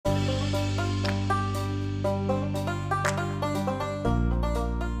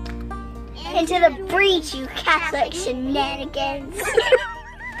into the breach, you Catholic shenanigans.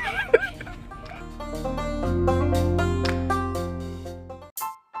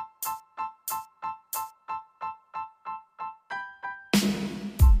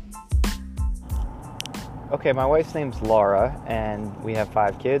 Okay, my wife's name's Laura, and we have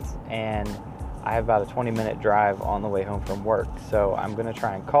 5 kids, and I have about a 20-minute drive on the way home from work. So I'm going to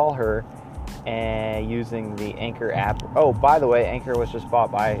try and call her and using the Anchor app. Oh, by the way, Anchor was just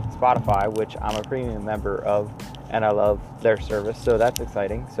bought by Spotify, which I'm a premium member of, and I love their service, so that's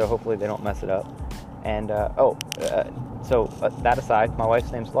exciting. So hopefully they don't mess it up. And that aside, my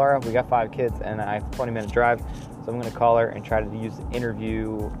wife's name's Laura. We got 5 kids, and I have a 20-minute drive, so I'm going to call her and try to use the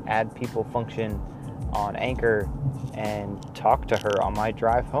interview, add people function on Anchor and talk to her on my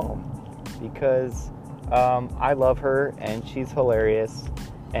drive home, because I love her and she's hilarious,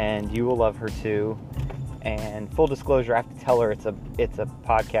 and you will love her too. And full disclosure, I have to tell her it's a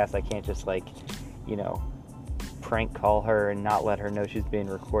podcast. I can't just prank call her and not let her know she's being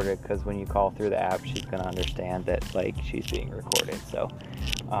recorded, because when you call through the app, she's gonna understand that she's being recorded. So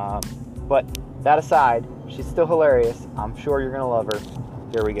but that aside, she's still hilarious. I'm sure you're gonna love her.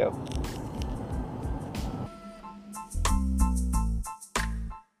 Here we go.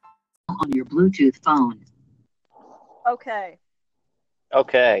 On your Bluetooth phone. Okay.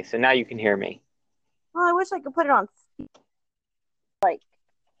 Okay, so now you can hear me. Well, I wish I could put it on,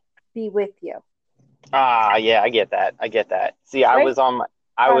 be with you. Yeah, I get that. See, Right?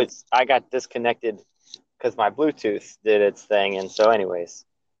 I got disconnected because my Bluetooth did its thing, and so anyways.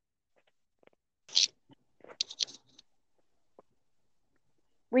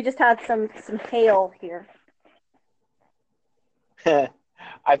 We just had some hail here.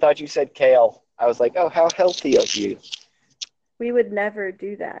 I thought you said kale. I was like, oh, how healthy of you. We would never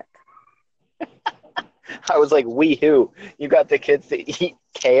do that. I was like, wee who? You got the kids to eat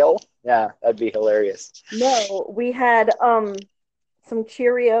kale? Yeah, that'd be hilarious. No, we had some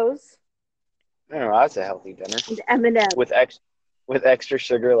Cheerios I don't know, that's a healthy dinner. and M&M's With extra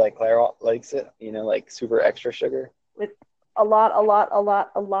sugar, like Clara likes it, like super extra sugar. with a lot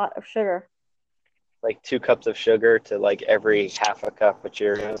of sugar. Like 2 cups of sugar to like every half a cup of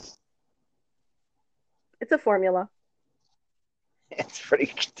Cheerios. It's a formula. It's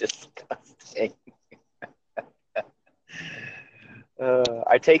pretty disgusting.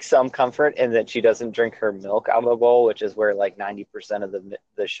 I take some comfort in that she doesn't drink her milk out of the bowl, which is where like 90% of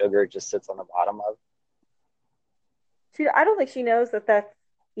the sugar just sits on the bottom of. I don't think she knows that that's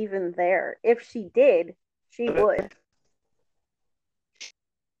even there. If she did, she would.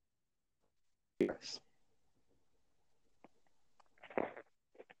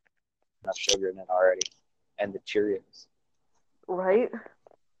 Enough sugar in it already, and the Cheerios. Right?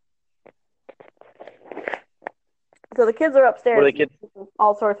 So the kids are upstairs. What are the kids?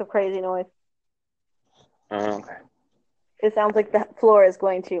 All sorts of crazy noise. Oh, okay. It sounds like the floor is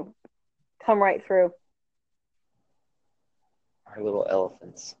going to come right through. Our little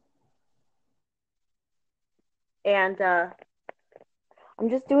elephants. And I'm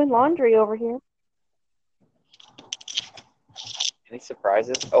just doing laundry over here. Any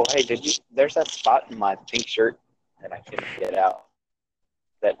surprises? Oh, hey, there's that spot in my pink shirt that I couldn't get out,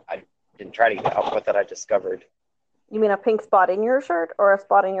 that I didn't try to get out, but that I discovered. You mean a pink spot in your shirt or a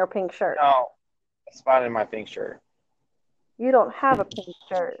spot in your pink shirt? No, a spot in my pink shirt. You don't have a pink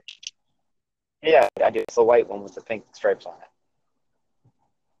shirt. Yeah, I do. It's the white one with the pink stripes on it.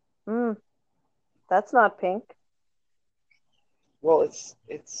 That's not pink. Well, it's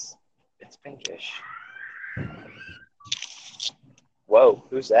pinkish. Whoa,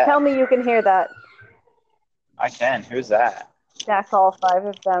 who's that? Tell me you can hear that. I can. Who's that? That's all 5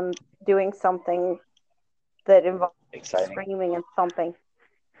 of them doing something that involves Exciting. screaming and thumping.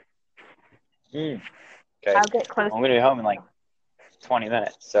 Okay. I'll get close. I'm going to be home in like 20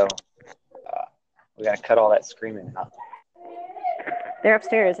 minutes, so we got to cut all that screaming out. They're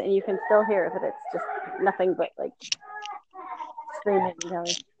upstairs, and you can still hear that it's just nothing but screaming and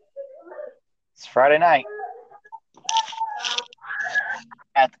yelling. It's Friday night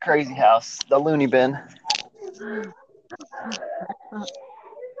at the crazy house, the loony bin.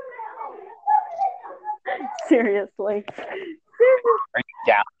 Seriously. Are you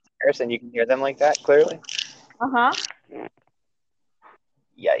downstairs and you can hear them like that clearly? Uh-huh.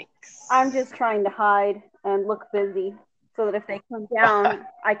 Yikes. I'm just trying to hide and look busy so that if they come down,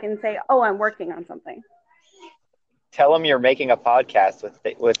 I can say, oh, I'm working on something. Tell them you're making a podcast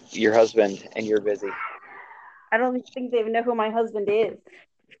with your husband and you're busy. I don't think they even know who my husband is.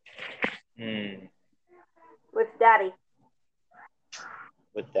 With Daddy.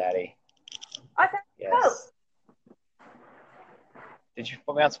 With Daddy. I said, yes. Did you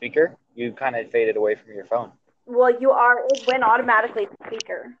put me on speaker? You kind of faded away from your phone. Well, it went automatically to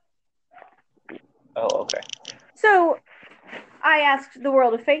speaker. Oh, okay. So I asked the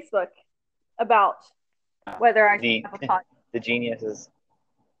world of Facebook about whether I should have a podcast. The geniuses.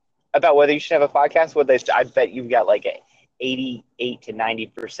 About whether you should have a podcast. I bet you've got like 88 to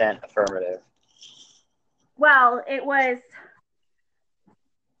 90% affirmative. Well, it was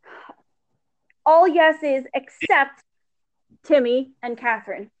all yeses except Timmy and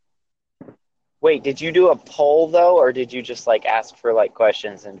Catherine. Wait, did you do a poll though, or did you just like ask for like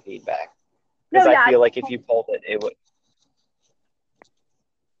questions and feedback? Because No, yeah, I feel like if you polled it, it would.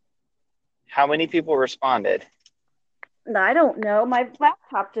 How many people responded? I don't know. My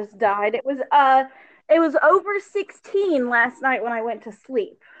laptop just died. It was over 16 last night when I went to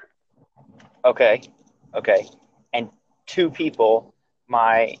sleep. Okay. And 2 people,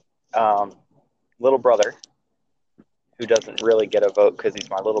 my little brother, who doesn't really get a vote because he's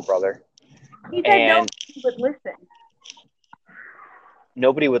my little brother. He said nobody would listen.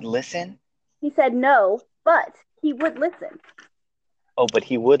 Nobody would listen? He said no, but he would listen. Oh, but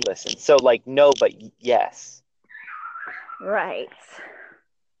he would listen. So like no, but yes. Right.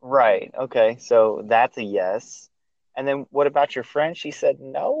 Right. Okay. So that's a yes. And then what about your friend? She said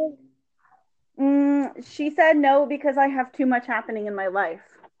no? She said no because I have too much happening in my life.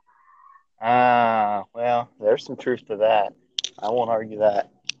 Well, there's some truth to that. I won't argue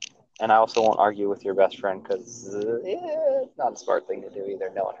that. And I also won't argue with your best friend because it's not a smart thing to do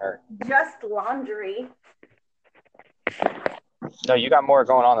either, knowing her. Just laundry. No, you got more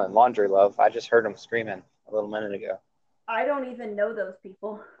going on than laundry, love. I just heard him screaming a little minute ago. I don't even know those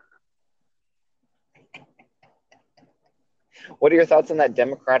people. What are your thoughts on that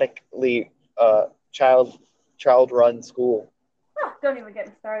democratically child-run school? Oh, don't even get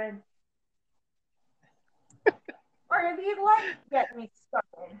me started. Or if you'd like to get me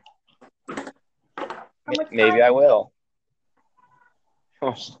started. Maybe I will.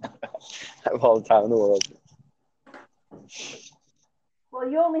 I have all the time in the world. Well,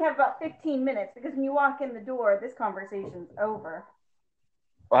 you only have about 15 minutes because when you walk in the door, this conversation's over.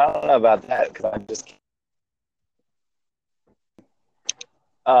 Well, I don't know about that because I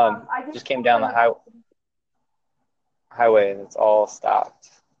just came down the highway and it's all stopped.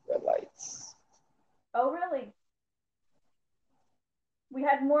 Red lights. Oh, really? We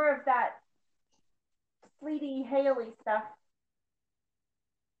had more of that sleety, haily stuff.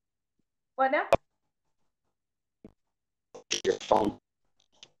 What now? Your phone.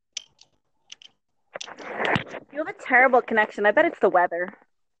 You have a terrible connection. I bet it's the weather.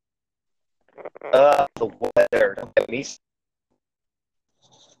 The weather. Don't get me.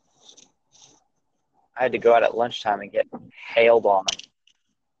 I had to go out at lunchtime and get hailed on.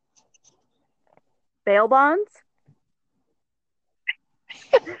 Bail bonds?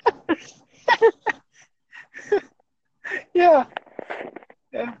 Yeah.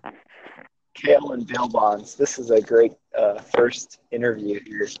 Kale and bail bonds. This is a great first interview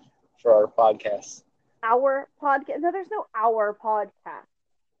here for our podcast. Our podcast? No, there's no our podcast.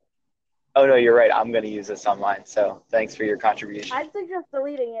 Oh, no, you're right. I'm going to use this online. So thanks for your contribution. I'd suggest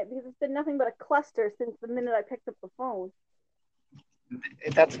deleting it because it's been nothing but a cluster since the minute I picked up the phone.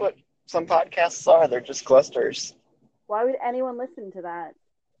 That's what some podcasts are. They're just clusters. Why would anyone listen to that?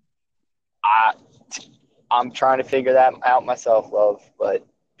 I'm trying to figure that out myself, love, but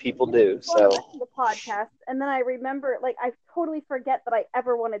people do. So I listen to podcasts, and then I remember, like, I totally forget that I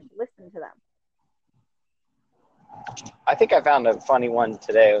ever wanted to listen to them. I think I found a funny one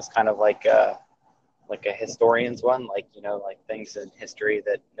today. It was kind of like a historian's one, like, you know, like things in history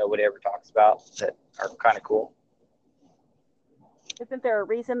that nobody ever talks about that are kind of cool. Isn't there a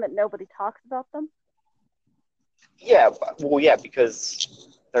reason that nobody talks about them? Yeah, well, yeah, because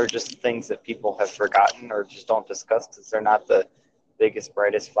they're just things that people have forgotten or just don't discuss because they're not the biggest,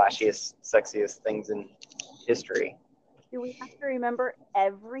 brightest, flashiest, sexiest things in history. Do we have to remember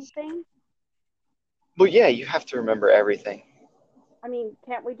everything? Well, yeah, you have to remember everything. I mean,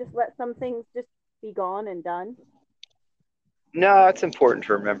 can't we just let some things just be gone and done? No, it's important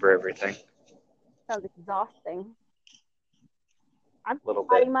to remember everything. Sounds exhausting. I'm Little bit.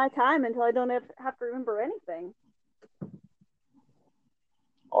 biding my time until I don't have to remember anything.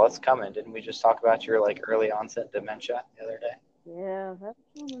 Well, it's coming. Didn't we just talk about your like early onset dementia the other day? Yeah, that's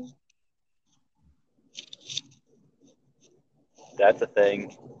coming. That's a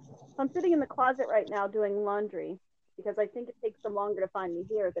thing. I'm sitting in the closet right now doing laundry because I think it takes them longer to find me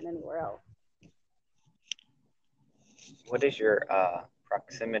here than anywhere else. What is your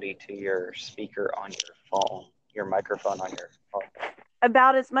proximity to your speaker on your phone, your microphone on your phone?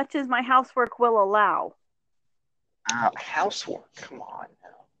 About as much as my housework will allow. Housework, come on now.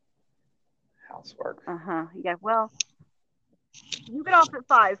 housework. Yeah, well, you get off at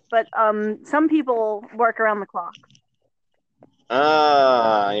 5, but some people work around the clock.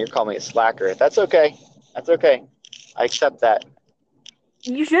 You're calling me a slacker. That's okay. I accept that.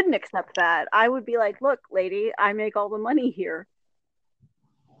 You shouldn't accept that. I would be like, look, lady, I make all the money here.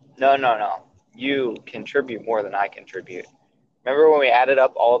 No. You contribute more than I contribute. Remember when we added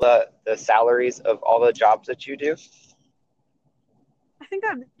up all the salaries of all the jobs that you do? I think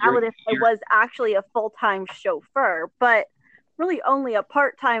that would be valid if I was actually a full-time chauffeur, but really only a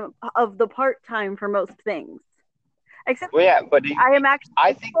part-time of the part-time for most things. Except well, yeah, but I am actually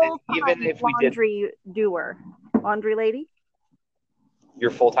I think that even if we did laundry lady.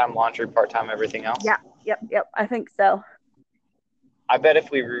 You're full-time laundry, part-time everything else? Yeah, yep. I think so. I bet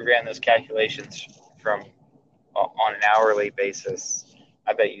if we reran those calculations from on an hourly basis,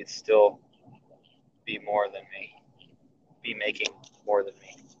 I bet you'd still be more than me. Be making more than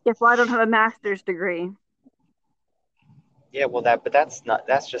me. Yes, well, I don't have a master's degree. Yeah, well,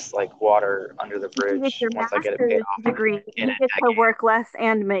 that's just like water under the bridge. With your once I get it paid off degree, you get to work less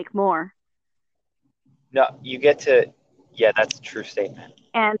and make more. No, you get to. Yeah, that's a true statement.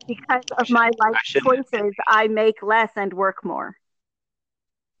 And because of my life choices, I make less and work more.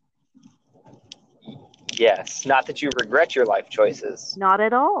 Yes, not that you regret your life choices. Not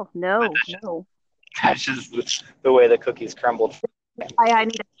at all. No. That's just the way the cookies crumbled. I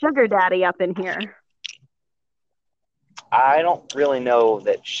need a sugar daddy up in here. I don't really know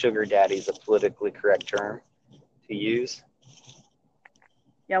that sugar daddy is a politically correct term to use.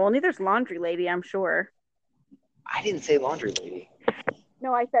 Yeah, well, neither's laundry lady, I'm sure. I didn't say laundry lady.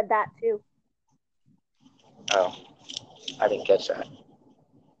 No, I said that too. Oh, I didn't catch that.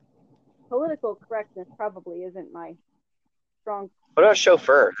 Political correctness probably isn't my strong. What about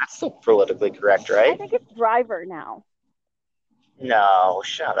chauffeur? That's still politically correct, right? I think it's driver now. No,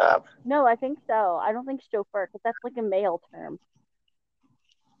 shut up. No, I think so. I don't think chauffeur, because that's like a male term.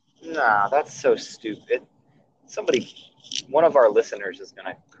 No, that's so stupid. One of our listeners is going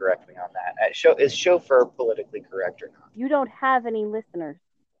to correct me on that. Is chauffeur politically correct or not? You don't have any listeners.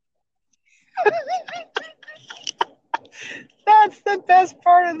 That's the best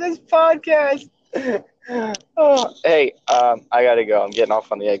part of this podcast. Oh, hey, I got to go. I'm getting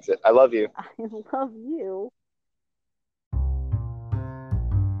off on the exit. I love you. I love you.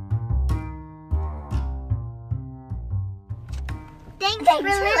 Thanks for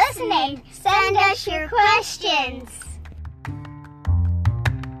listening. Send us your questions.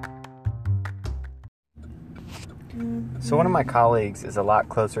 So one of my colleagues is a lot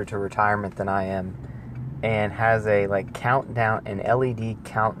closer to retirement than I am and has a countdown, an LED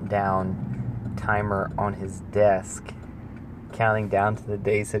countdown timer on his desk counting down to the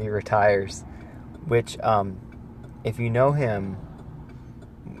days that he retires, which if you know him,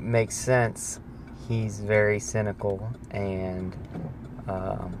 makes sense. He's very cynical and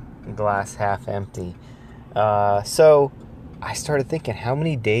glass half empty. So I started thinking, how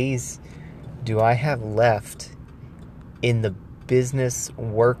many days do I have left in the business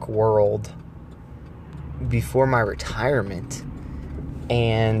work world before my retirement?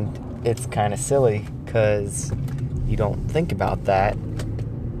 And it's kind of silly because you don't think about that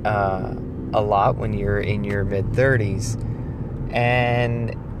a lot when you're in your mid-30s.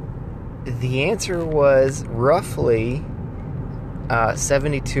 And the answer was roughly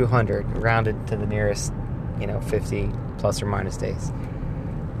 7,200, rounded to the nearest, 50 plus or minus days.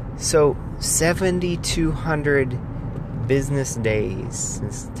 So 7,200 business days.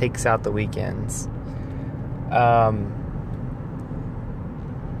 This takes out the weekends.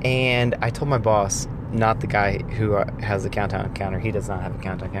 And I told my boss, not the guy who has the countdown counter. He does not have a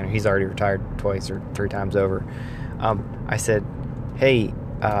countdown counter. He's already retired twice or 3 times over. I said, hey,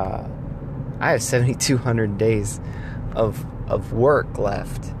 I have 7,200 days of work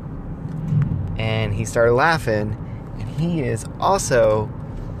left. And he started laughing. And he is also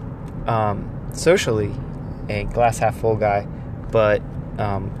socially a glass half full guy, but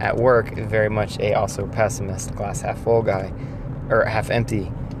at work very much a also pessimist, glass half full guy, or half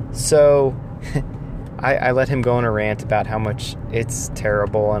empty. So I let him go on a rant about how much it's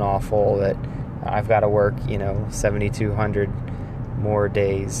terrible and awful that I've got to work 7,200 more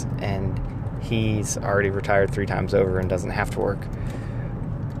days, and he's already retired 3 times over and doesn't have to work,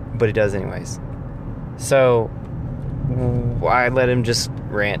 but he does anyways. So I let him just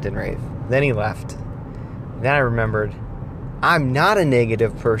rant and rave. Then he left. Then I remembered, I'm not a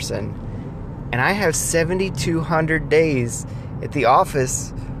negative person, and I have 7,200 days at the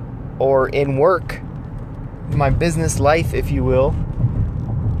office or in work, my business life, if you will,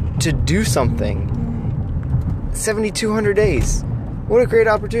 to do something. 7,200 days. What a great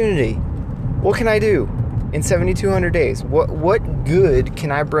opportunity. what can I do in 7,200 days? What good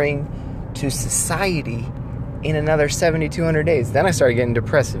can I bring to society in another 7,200 days? Then I started getting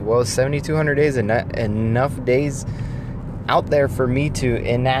depressed. Well, 7,200 days enough days out there for me to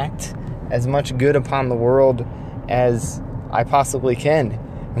enact as much good upon the world as I possibly can?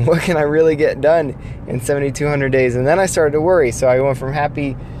 And what can I really get done in 7,200 days? And then I started to worry. So I went from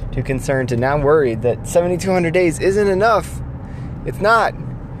happy to concerned to now worried that 7,200 days isn't enough. It's not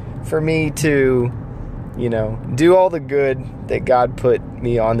for me to, do all the good that God put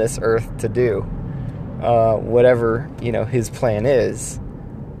me on this earth to do. Whatever, His plan is.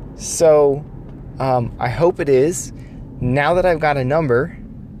 So, I hope it is. Now that I've got a number,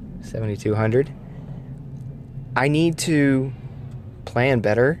 7,200, I need to plan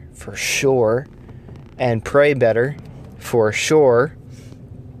better for sure, and pray better for sure,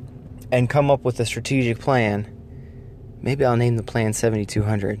 and come up with a strategic plan. Maybe I'll name the plan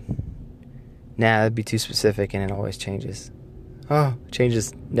 7,200. Nah, that'd be too specific, and it always changes. Oh,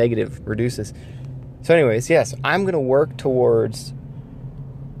 changes, negative, reduces. So anyways, yes, I'm going to work towards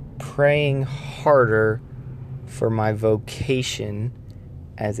praying harder for my vocation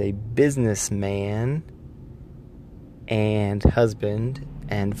as a businessman and husband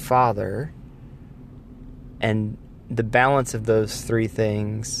and father, and the balance of those three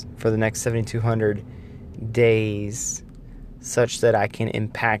things for the next 7,200 days, such that I can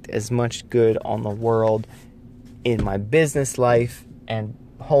impact as much good on the world in my business life and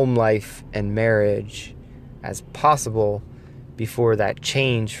home life and marriage as possible before that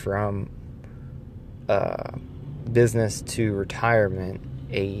change from business to retirement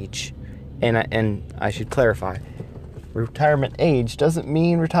age. And I should clarify, retirement age doesn't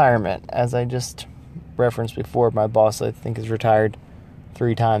mean retirement. As I just referenced before, my boss, I think, is retired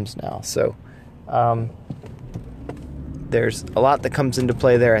 3 times now. So there's a lot that comes into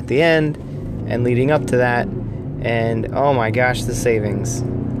play there at the end and leading up to that. And oh my gosh, the savings.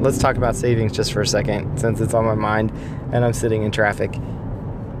 Let's talk about savings just for a second, since it's on my mind and I'm sitting in traffic.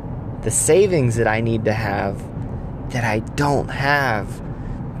 The savings that I need to have that I don't have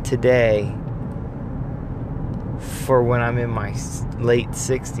today for when I'm in my late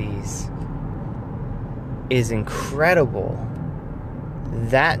 60s is incredible.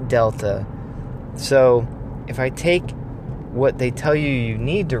 That delta. So if I take what they tell you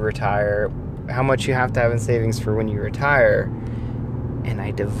need to retire, how much you have to have in savings for when you retire, and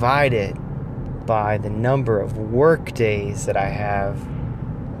I divide it by the number of work days that I have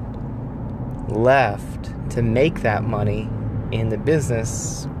left to make that money in the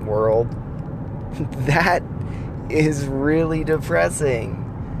business world, that is really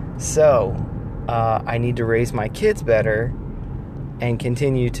depressing. So I need to raise my kids better and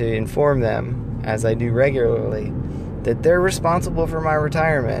continue to inform them, as I do regularly, that they're responsible for my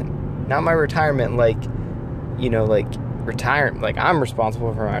retirement. Not my retirement like retirement, like I'm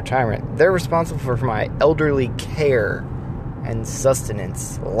responsible for my retirement. They're responsible for my elderly care and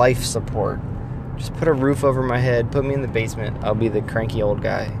sustenance, life support. Just put a roof over my head, put me in the basement, I'll be the cranky old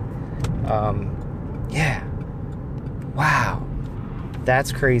guy. Yeah. Wow.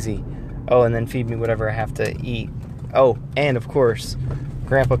 That's crazy. Oh, and then feed me whatever I have to eat. Oh, and of course,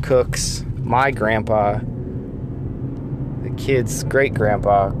 Grandpa cooks. My grandpa, the kid's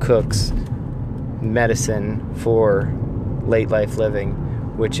great-grandpa, cooks medicine for late life living,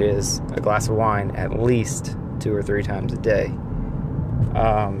 which is a glass of wine at least 2 or 3 times a day.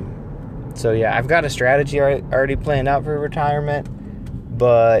 So yeah, I've got a strategy already planned out for retirement,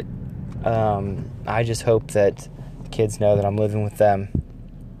 but I just hope that the kids know that I'm living with them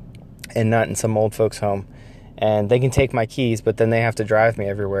and not in some old folks' home. And they can take my keys, but then they have to drive me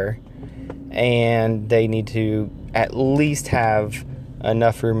everywhere. And they need to at least have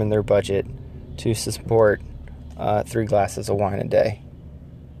enough room in their budget to support 3 glasses of wine a day.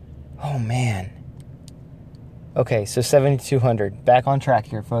 Oh, man. Okay, so 7,200. Back on track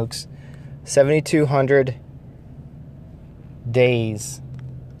here, folks. 7,200 days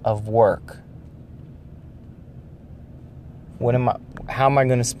of work. How am I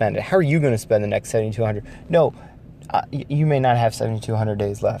going to spend it? How are you going to spend the next 7,200? No, you may not have 7,200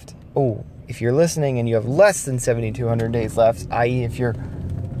 days left. Oh, if you're listening and you have less than 7,200 days left, i.e. if you're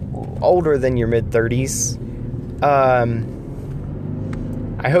older than your mid-30s,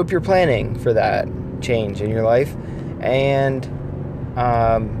 I hope you're planning for that change in your life. And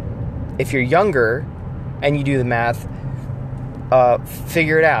if you're younger and you do the math,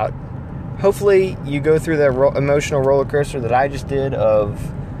 figure it out. Hopefully you go through the emotional roller coaster that I just did of,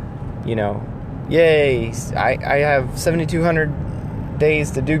 yay, I have 7,200 days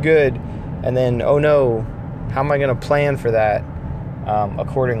to do good, and then, oh no, how am I going to plan for that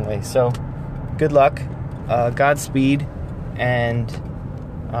accordingly? So good luck, Godspeed, and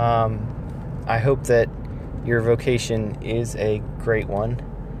I hope that your vocation is a great one,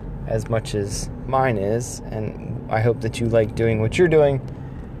 as much as mine is, and I hope that you like doing what you're doing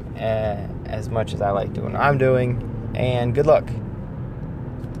as much as I like doing what I'm doing, and good luck.